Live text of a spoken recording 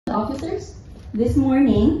Officers, this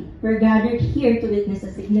morning we're gathered here to witness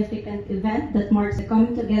a significant event that marks the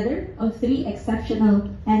coming together of three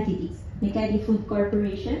exceptional entities: Mekeni Food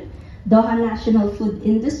Corporation, Doha National Food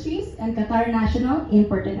Industries, and Qatar National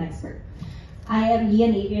Import and Export. I am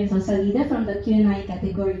Adrienne from the QNIE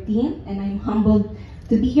category team, and I'm humbled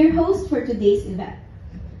to be your host for today's event.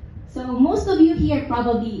 So most of you here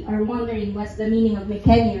probably are wondering what's the meaning of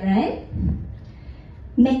Mekeni, right?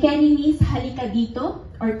 Mekeni means halika dito,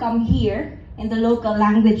 or come here, in the local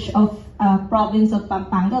language of province of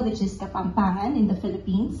Pampanga, which is Kapampangan in the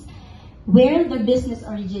Philippines, where the business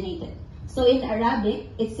originated. So in Arabic,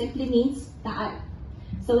 it simply means ta'al.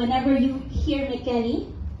 So whenever you hear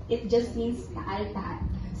Mekeni, it just means ta'al, ta'al.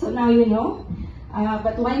 So now you know.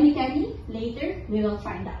 But why Mekeni? Later, we will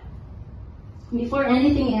find out. Before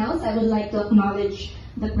anything else, I would like to acknowledge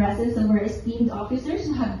the presence of our esteemed officers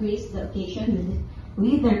who have graced the occasion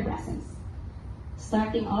with their presence.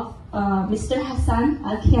 Starting off, Mr. Hassan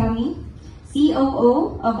Al-Khiami,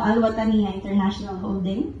 COO of Al-Wataniya International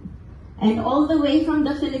Holding, and all the way from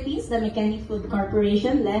the Philippines, the Mekeni Food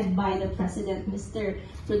Corporation, led by the President, Mr.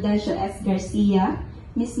 Prudencio S. Garcia,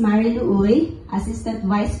 Ms. Marilu Uy, Assistant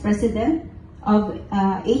Vice President of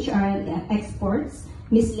HR and Exports,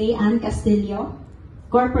 Ms. Leanne Castillo,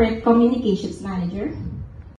 Corporate Communications Manager,